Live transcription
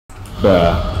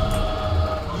Bruh.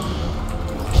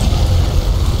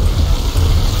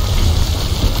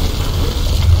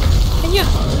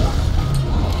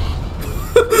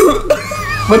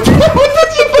 What did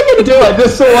you fucking do? I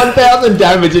just saw 1,000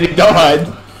 damage and he died.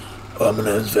 My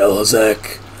name's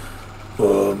Valazak.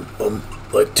 I'm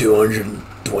like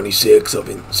 226. I've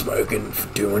been smoking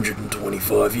for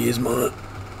 225 years, mate.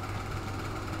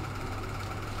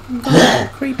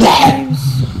 Creepy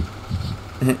names.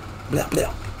 Blah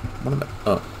blah. What am I?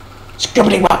 Oh.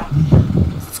 Skibbity-wop.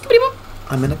 Skibbity-wop.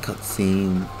 I'm in a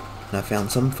cutscene and I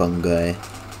found some fungi.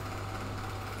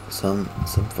 Some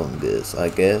fungus, I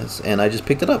guess, and I just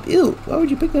picked it up. Ew, why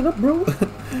would you pick that up, bro?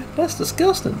 That's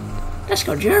disgusting. That's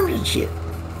got germs and shit.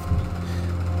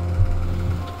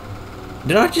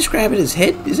 Did I just grab it his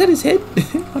head? Is that his head?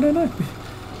 I don't know.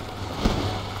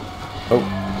 Oh.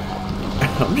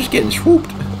 I'm just getting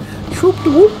swooped. Swoop the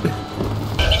whoop.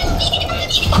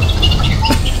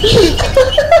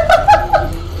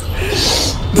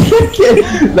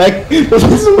 Like,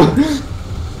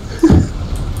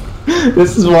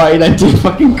 this is why you don't do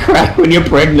fucking crack when you're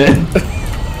pregnant.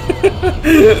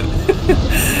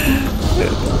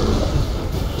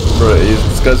 Bro,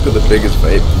 this guy's got the biggest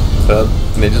vape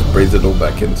and he just breathes it all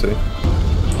back into.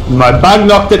 My bug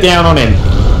knocked it down on him.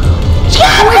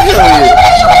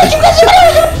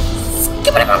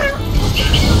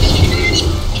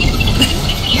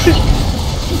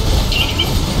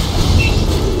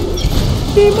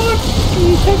 Hey, Mark, can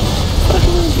you take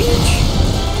fucking little bitch?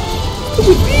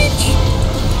 Stupid bitch!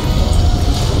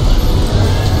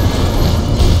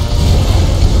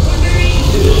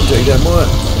 Yeah, take that, Mark.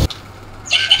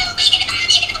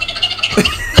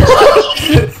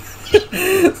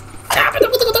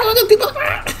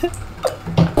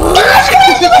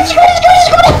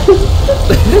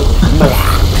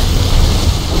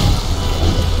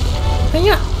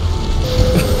 Hiya!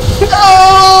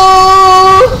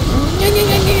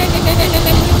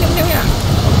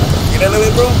 Get out of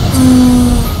it, bro.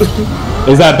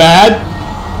 Is that bad?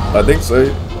 I think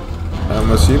so.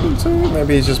 I'm assuming so.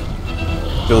 Maybe he's just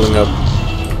building up.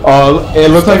 Oh, it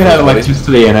looks like it had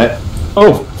electricity in it.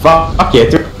 Oh, fuck yeah.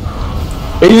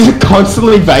 He's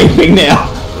constantly vaping now.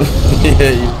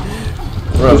 Yeah,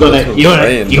 bro, You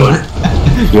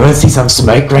wanna see some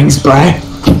smoke rings, bro?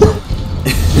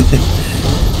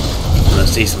 Wanna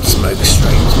see some smoke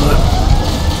streams, mate?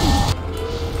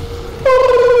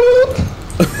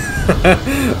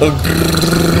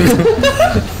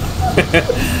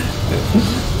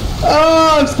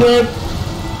 Oh, I'm scared.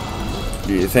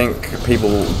 Do you think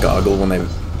people gargle when they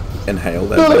inhale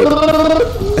their vape?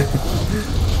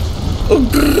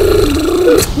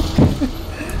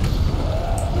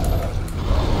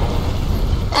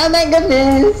 Oh my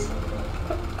goodness.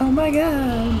 Oh my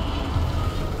god.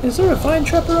 Is there a fine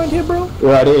trap around here, bro?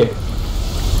 Right here.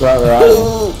 Right.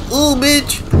 Ooh,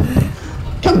 bitch!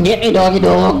 Come get me, doggy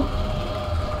dog.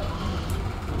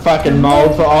 Fucking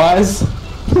mold for eyes.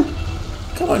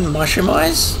 Come on, mushroom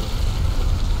eyes.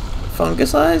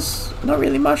 Fungus eyes. Not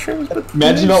really mushrooms, but...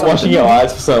 Imagine not washing your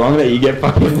eyes for so long that you get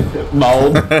fucking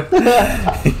mold.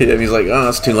 Yeah, and he's like, oh,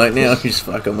 it's too late now. You just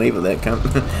fucking leave it there,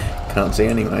 can't see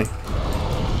anyway.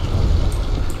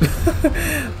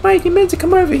 Mate, you meant to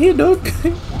come over here, dog.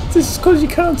 This is because you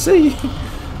can't see.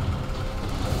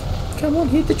 Come on,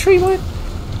 hit the tree, mate.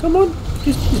 Come on.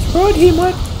 It's right here,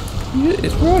 mate.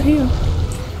 It's right here.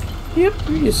 Yep,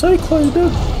 you're so close,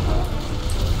 dog.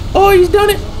 Oh, he's done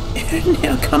it.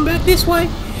 Now come back this way.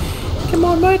 Come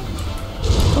on, mate.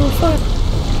 Oh, fuck.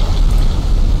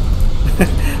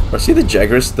 I see the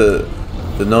Jagras, the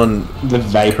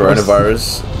vape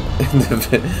coronavirus.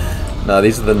 No,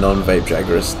 these are the non-vape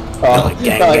Jagras. Oh, like,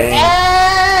 gang.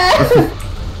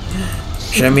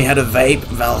 Show me how to vape,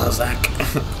 Valhazak.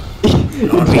 I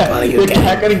want to be part of your gang.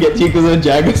 Not gonna get to you because of the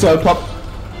Jagger, so I'll pop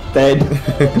dead.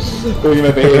 Look him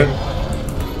over here.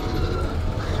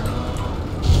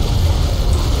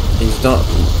 He's not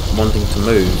wanting to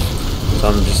move, so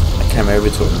I came over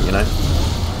to him, you know.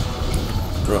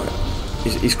 Right,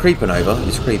 he's creeping over.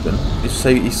 He's creeping.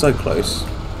 He's so close.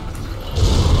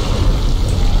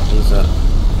 He's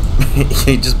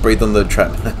he just breathed on the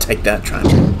trap. Take that, trap.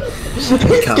 You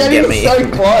can't get me. So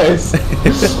close.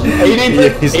 he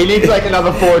needs like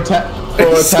another four taps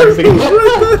to get.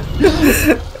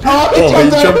 Oh, he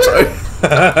jumped over.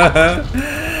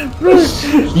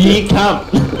 You can't.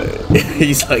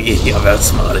 He's like, yeah, I've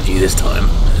outsmarted you this time.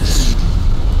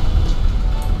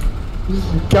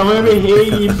 Come over here,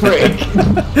 you prick.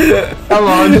 Come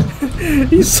on.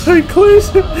 He's so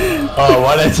close. Oh,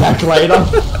 one attack later.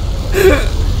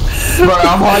 Bro,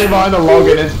 I'm hiding behind the log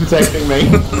and it's protecting me.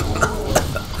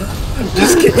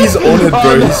 He's on it, bro.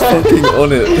 Oh, no. He's fucking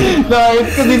on it. No, it's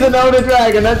because he's an elder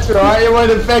dragon, that's right, it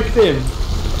won't affect him.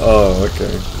 Oh,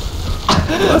 okay.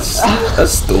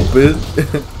 That's stupid.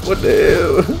 What the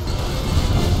hell?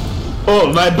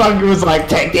 Oh, my bunker was like,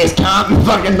 take this, can't and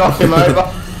fucking knock him over.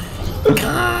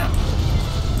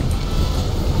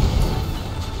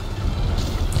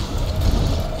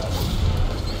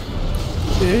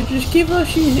 Dude, just give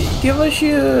us your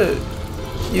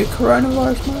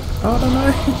coronavirus, mate. I don't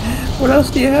know. What else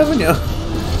do you have in you?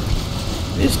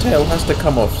 This tail has to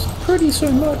come off pretty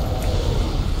soon, mate.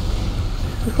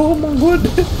 Oh my god.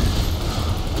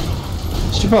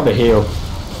 Should probably heal.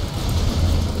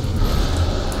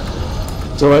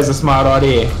 It's always a smart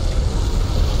idea.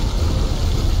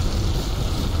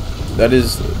 That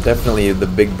is definitely the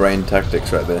big brain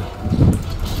tactics right there.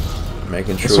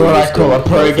 Making sure. That's what I call a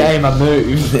pro gamer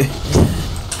move.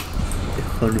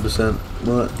 100%.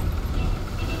 What?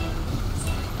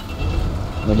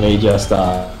 Let me just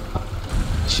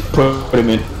put him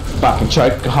in fucking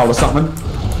choke hole or something.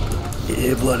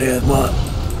 Yeah, bloody hell, what?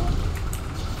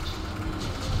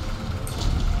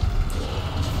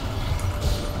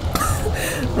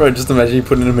 Bro, just imagine you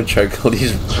putting him in a chokehold.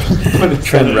 He's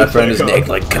trying to wrap around his neck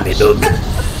like, come here, dog.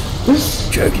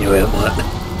 Choking you out, mate.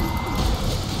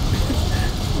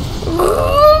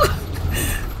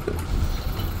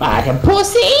 Like a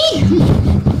pussy!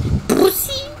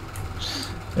 Pussy!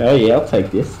 Oh yeah, I'll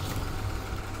take this.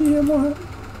 Yeah, mate.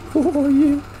 Oh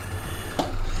yeah.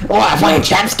 Oh, that fucking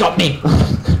champ's got me!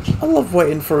 I love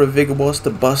waiting for a Vigor boss to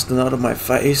bust out of my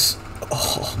face.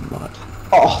 Oh, mate.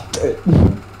 Oh, dude.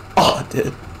 Oh,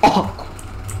 dude. Oh.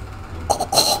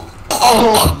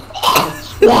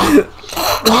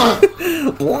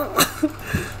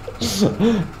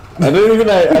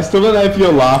 I still don't know if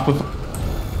your laugh,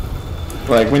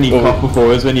 like when you coughed before,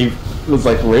 was when you was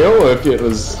like real, or if it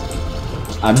was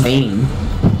a meme.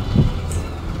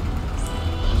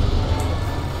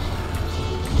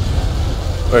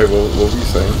 Wait, what were you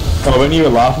saying? Oh, when you were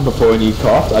laughing before and you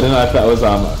coughed, I don't know if that was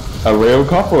a real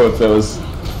cough or if it was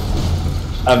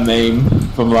a meme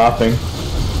from laughing.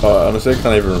 Oh, honestly, I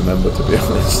can't even remember, to be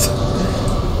honest.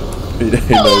 Who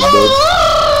knows, dog?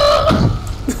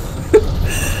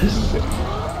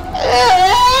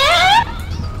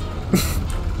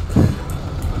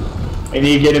 And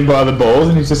you get him by the balls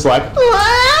and he's just like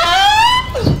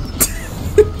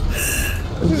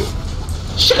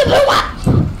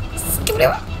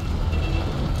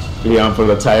you going for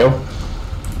the tail?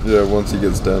 Yeah, once he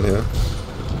gets down here.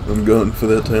 I'm going for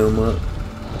that tail, mate.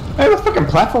 Hey, there's a fucking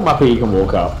platform up here you can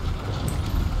walk up.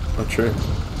 Not true.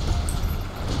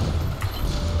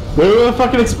 Where were the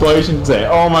fucking explosions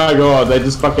there? Oh my god, they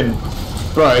just fucking...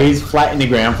 Bro, he's flat in the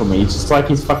ground for me. It's just like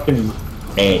he's fucking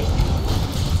dead.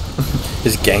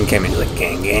 His gang came in, he's like,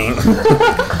 gang, gang.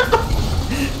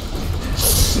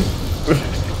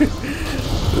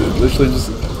 Literally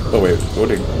just... Oh wait, what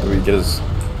did we get his...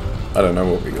 I don't know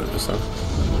what we got just now.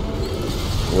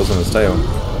 It wasn't his tail.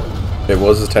 It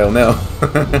was his tail now.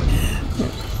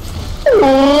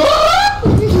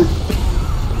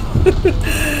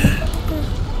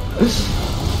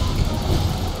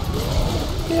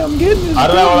 Yeah, I'm getting this. I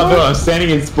don't know what I'm doing. I'm standing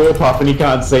in Spore Puff and he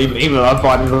can't see me. Even I'm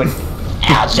fighting, he's like,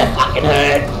 ouch, that fucking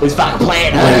hurt. This fucking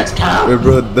plant hurts, come. Wait,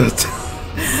 bro,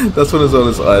 that's when it's on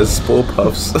his eyes, Spore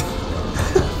Puffs.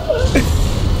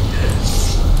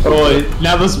 Oh,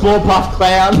 now the Spore Puff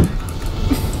clown.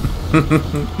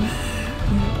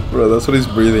 Bro, that's what he's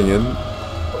breathing in.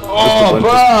 Oh,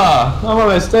 bruh! I'm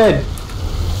almost dead.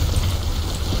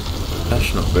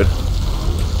 That's not good.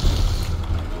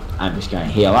 I'm just going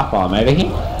to heal up while I'm over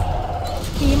here.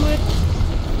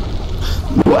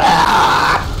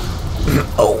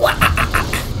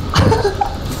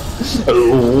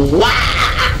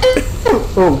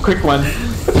 Oh, quick one.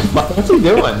 What's he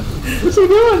doing? What's he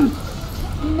doing?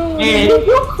 No, Man,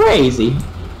 you're crazy.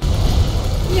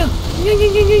 yeah.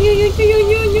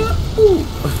 Ooh.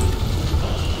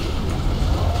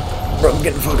 Bro, I'm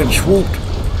getting fucking swooped.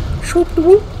 Shoot the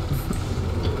whoop.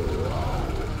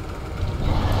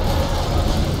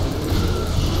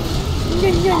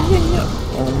 Yeah.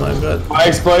 Oh my god. My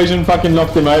explosion fucking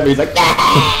knocked him over. He's like,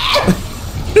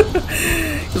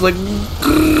 He's like...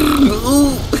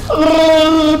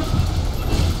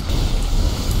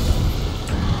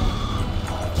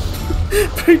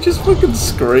 He just fucking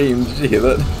screamed. Did you hear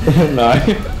that? no.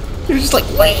 He was just like...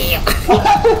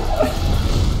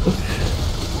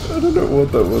 I don't know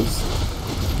what that was.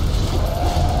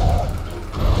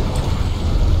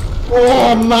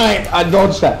 Oh, mate, I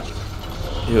dodged that.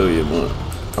 Hell yeah, man.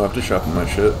 I'll have to sharpen my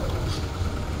shit.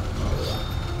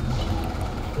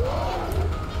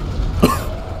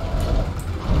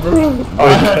 Bro,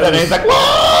 and he's like,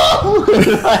 whoa!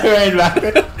 I ran back.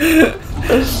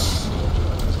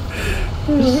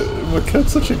 My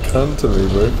cat's such a cunt to me,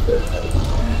 bro.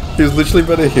 He was literally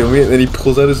about to heal me, and then he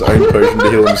pulls out his own potion to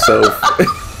heal himself.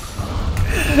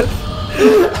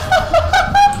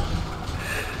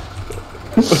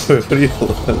 What are you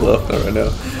laughing at right now?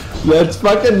 That's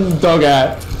fucking dog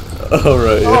at. Oh,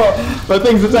 right, yeah. Oh, that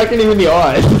thing's attacking him in the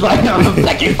eye. It's like, I'm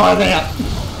attacking fire out.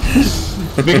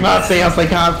 Big man see us, they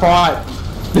can't fight.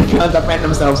 They can't defend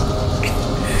themselves.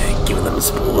 Give them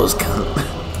spores, cunt.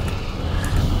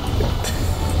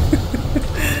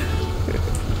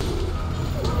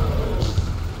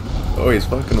 Oh, he's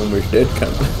fucking almost dead,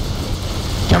 cunt.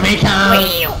 Come here,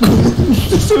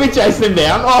 cunt. Should we chase him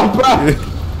down? Oh, bro.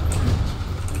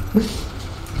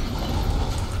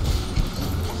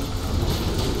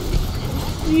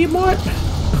 You might. I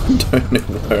don't know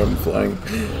where I'm flying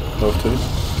off to.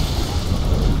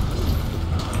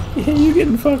 Yeah, you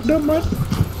getting fucked up, mate.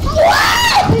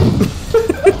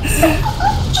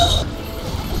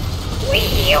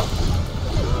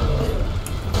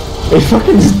 He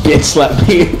fucking just bitch slapped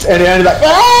me and turned around and like,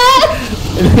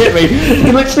 ah! And hit me.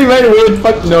 He literally made a weird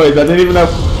fucking noise. I didn't even know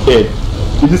if he did.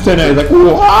 He just turned around and was like,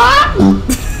 what?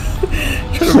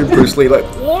 Trying to be Bruce Lee, like,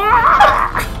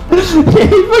 Yeah,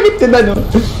 he fucking did that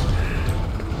noise.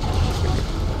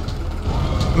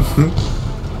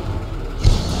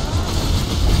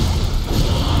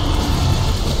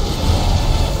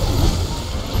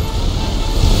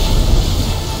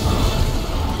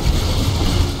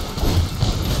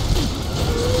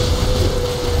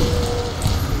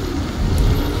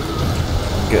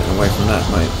 getting away from that,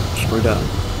 mate. Screwed up.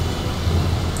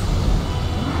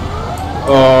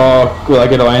 Oh, will I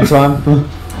get away in time?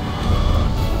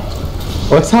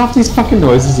 What's half these fucking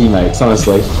noises he makes,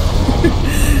 honestly?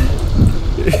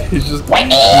 He's just...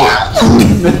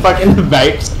 The fucking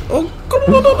vapes. Oh,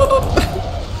 come on.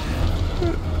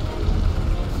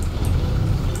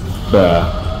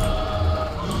 Bruh.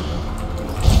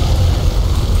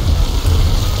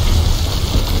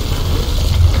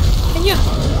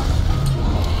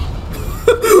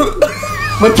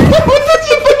 What did you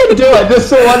fucking do? I just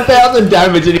saw 1,000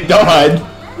 damage and he died.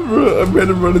 Bro, I made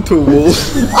him run into a wall.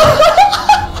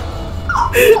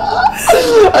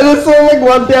 I just saw like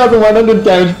 1,100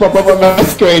 damage pop up on my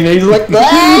screen and he's like,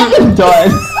 ah! And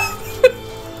died.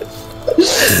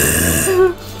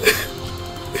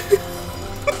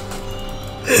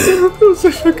 That was so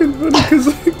fucking funny because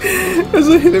like, as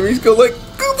I hit him, he's got like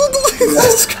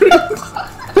screams.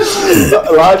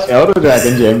 Large Elder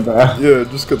Dragon gem, bro. Yeah,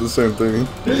 just got the same thing.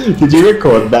 Did you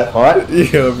record that fight?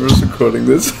 Yeah, I'm just recording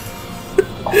this.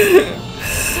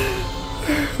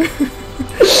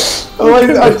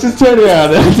 I just turned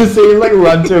around and I just see him like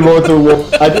run towards a wall.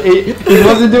 He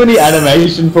wasn't doing any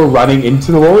animation for running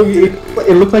into the wall.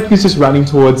 It looked like he was just running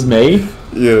towards me.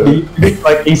 Yeah.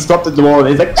 He stopped at the wall and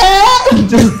he's like, ah! And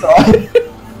just died.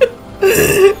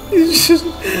 He's just...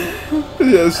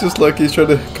 Yeah, it's just like he's trying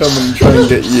to come and try and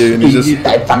get you, and he just...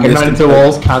 They fucking run into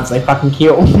walls, cunts, they fucking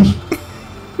kill.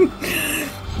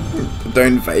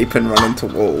 Don't vape and run into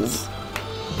walls.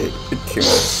 It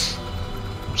kills.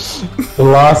 The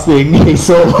last thing he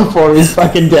saw before his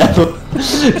fucking death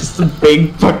was just a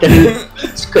big fucking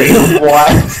screen of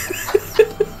white.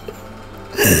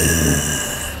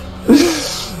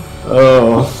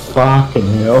 Oh, fucking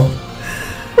hell.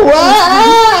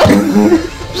 What?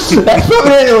 That's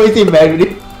probably the noise he made when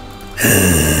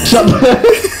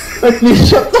he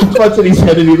shut the butts in his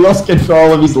head and he lost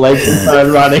control of his legs and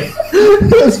started running.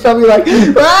 It was probably like,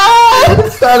 ah!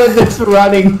 Started just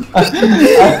running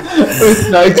with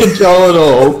no control at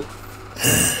all.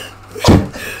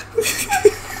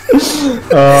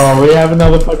 Oh, we have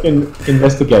another fucking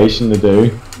investigation to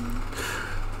do.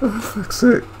 Oh, fuck's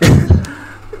sake.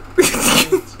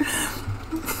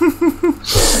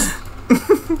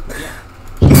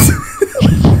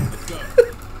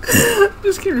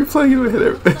 Just keep replaying in my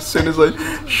head. As soon as I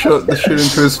shot the shit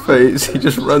into his face, he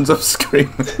just runs off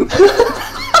screaming.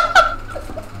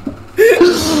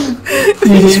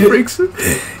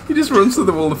 He just runs to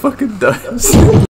the wall and fucking dies.